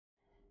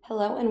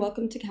Hello and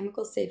welcome to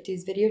Chemical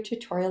Safety's video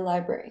tutorial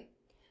library.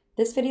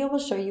 This video will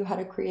show you how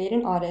to create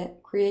an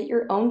audit, create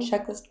your own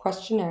checklist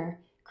questionnaire,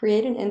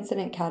 create an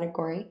incident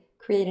category,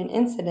 create an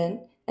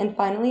incident, and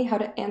finally how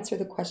to answer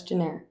the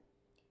questionnaire.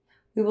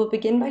 We will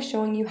begin by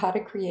showing you how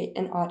to create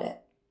an audit.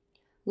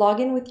 Log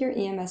in with your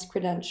EMS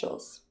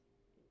credentials.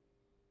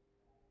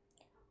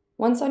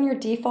 Once on your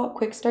default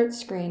Quick Start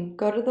screen,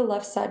 go to the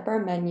left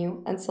sidebar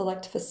menu and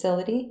select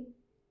Facility,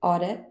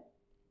 Audit,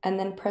 and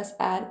then press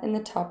Add in the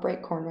top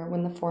right corner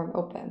when the form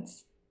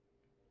opens.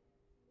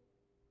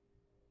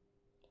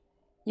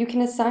 You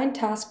can assign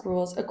task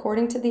rules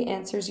according to the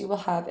answers you will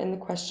have in the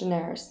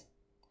questionnaires.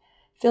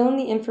 Fill in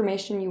the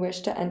information you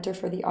wish to enter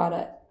for the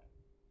audit.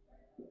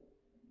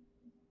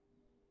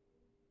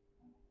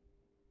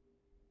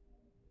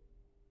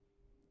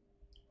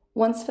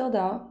 Once filled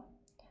out,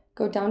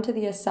 go down to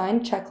the Assign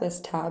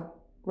Checklist tab,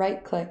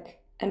 right-click,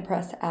 and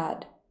press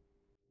Add.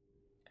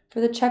 For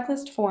the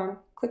checklist form,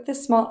 click the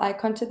small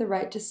icon to the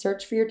right to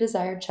search for your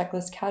desired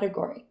checklist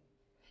category.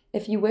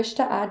 If you wish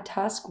to add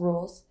task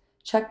rules,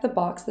 check the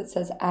box that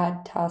says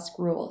Add Task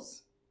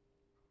Rules.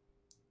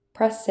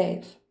 Press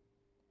Save.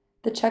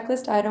 The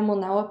checklist item will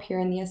now appear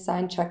in the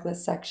Assign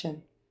Checklist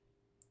section.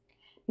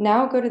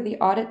 Now go to the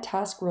Audit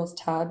Task Rules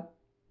tab,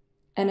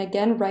 and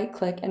again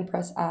right-click and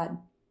press Add.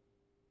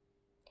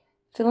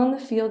 Fill in the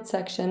field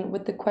section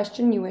with the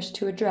question you wish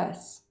to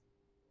address.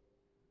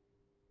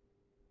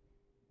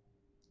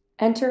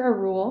 Enter a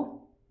rule,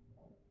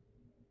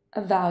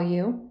 a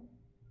value,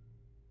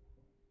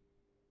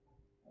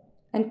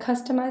 and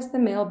customize the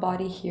mail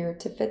body here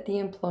to fit the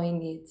employee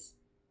needs.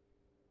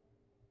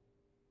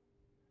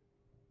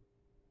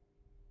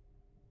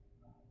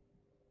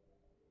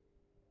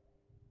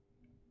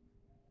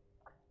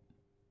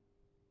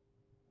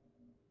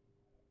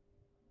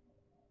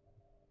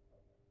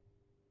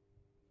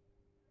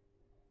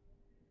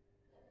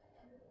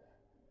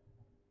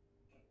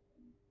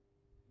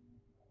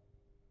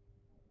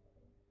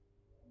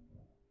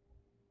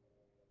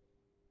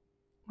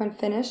 When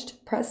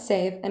finished, press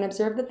Save and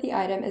observe that the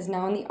item is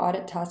now in the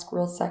Audit Task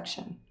Rules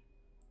section.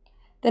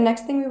 The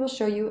next thing we will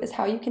show you is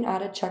how you can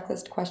add a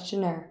checklist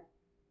questionnaire.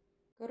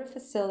 Go to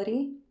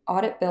Facility,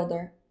 Audit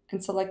Builder,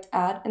 and select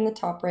Add in the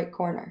top right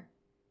corner.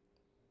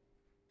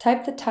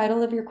 Type the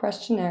title of your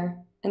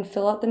questionnaire and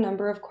fill out the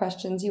number of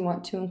questions you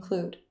want to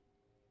include.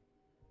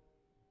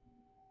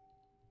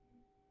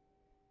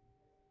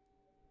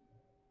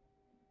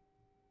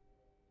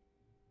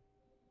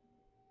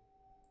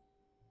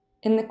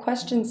 In the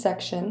Questions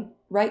section,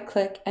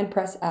 right-click and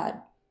press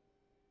Add.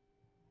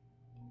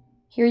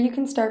 Here you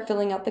can start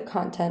filling out the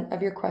content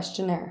of your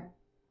questionnaire.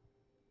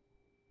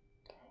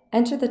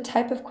 Enter the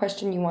type of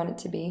question you want it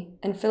to be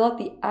and fill out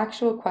the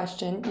actual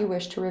question you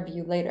wish to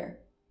review later.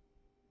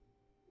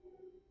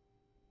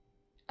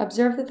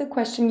 Observe that the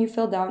question you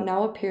filled out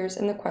now appears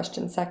in the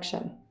Questions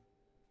section.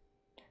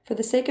 For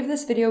the sake of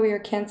this video, we are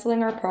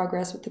canceling our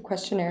progress with the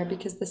questionnaire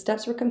because the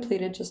steps were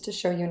completed just to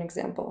show you an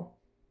example.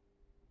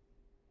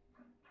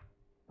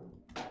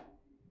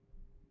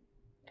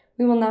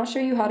 We will now show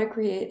you how to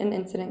create an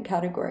incident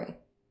category.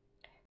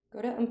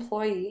 Go to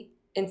Employee,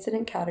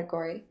 Incident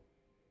Category,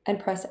 and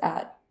press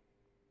Add.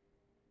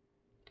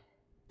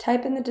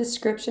 Type in the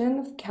description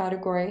of the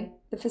category,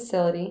 the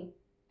facility,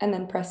 and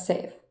then press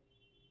Save.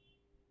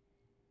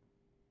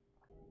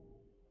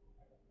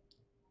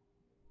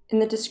 In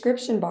the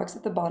description box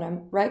at the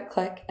bottom,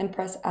 right-click and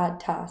press Add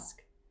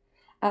Task.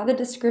 Add the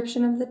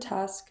description of the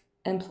task,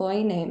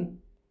 employee name,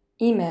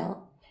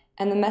 email,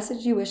 and the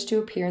message you wish to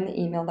appear in the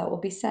email that will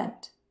be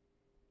sent.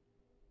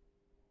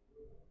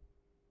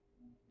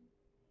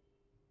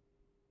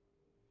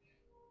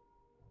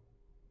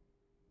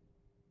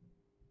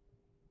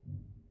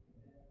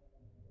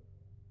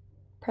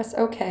 Press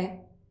OK,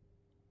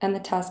 and the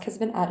task has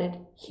been added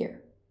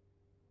here.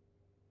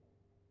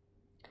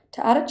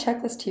 To add a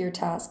checklist to your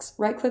tasks,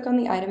 right-click on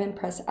the item and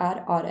press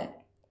Add Audit.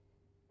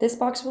 This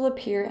box will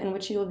appear in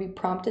which you will be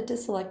prompted to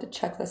select a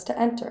checklist to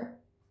enter.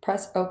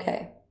 Press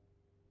OK.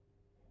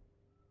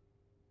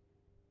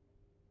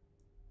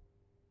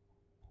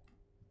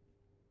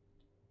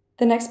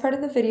 The next part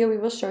of the video we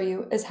will show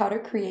you is how to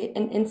create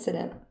an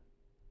incident.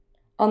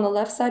 On the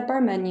left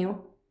sidebar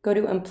menu, go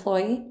to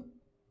Employee,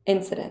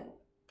 Incident.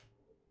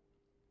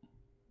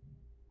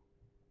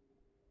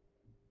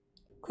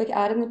 Click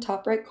Add in the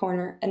top right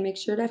corner and make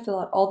sure to fill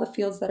out all the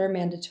fields that are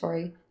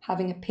mandatory,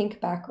 having a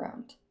pink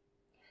background.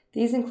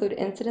 These include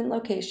incident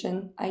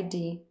location,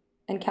 ID,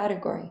 and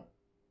category.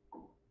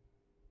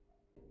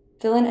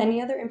 Fill in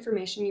any other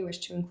information you wish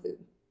to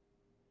include.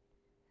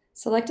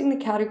 Selecting the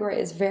category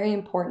is very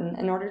important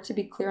in order to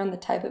be clear on the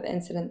type of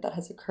incident that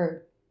has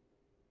occurred.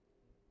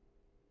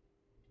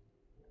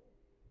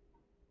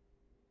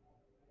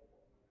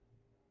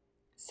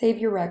 Save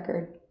your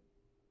record.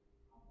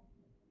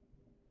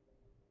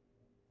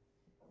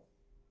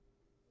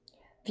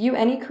 View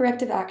any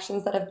corrective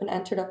actions that have been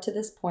entered up to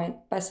this point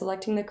by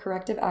selecting the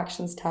Corrective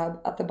Actions tab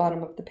at the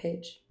bottom of the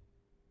page.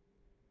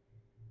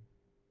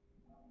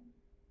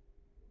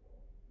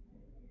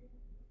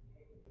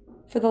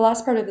 For the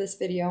last part of this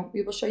video,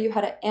 we will show you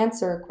how to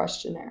answer a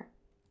questionnaire.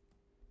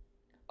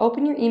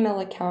 Open your email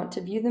account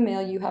to view the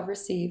mail you have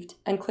received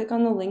and click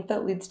on the link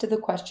that leads to the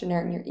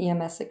questionnaire in your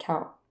EMS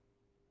account.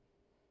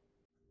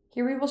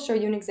 Here we will show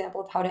you an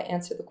example of how to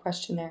answer the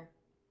questionnaire.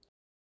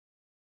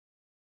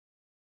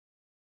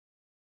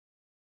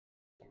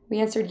 We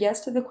answered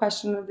yes to the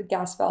question of the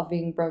gas valve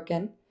being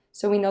broken,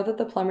 so we know that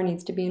the plumber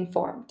needs to be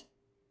informed.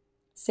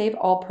 Save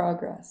all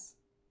progress.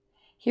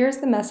 Here is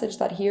the message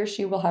that he or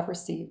she will have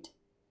received.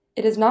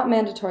 It is not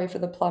mandatory for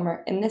the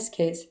plumber, in this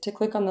case, to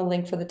click on the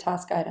link for the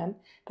task item,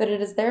 but it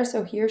is there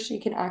so he or she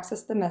can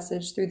access the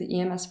message through the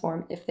EMS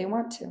form if they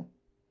want to.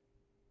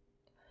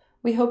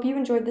 We hope you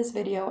enjoyed this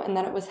video and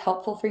that it was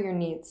helpful for your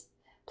needs.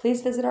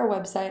 Please visit our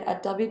website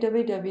at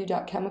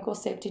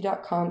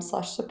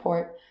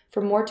www.chemicalsafety.com/support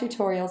for more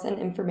tutorials and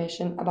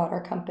information about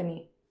our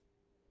company.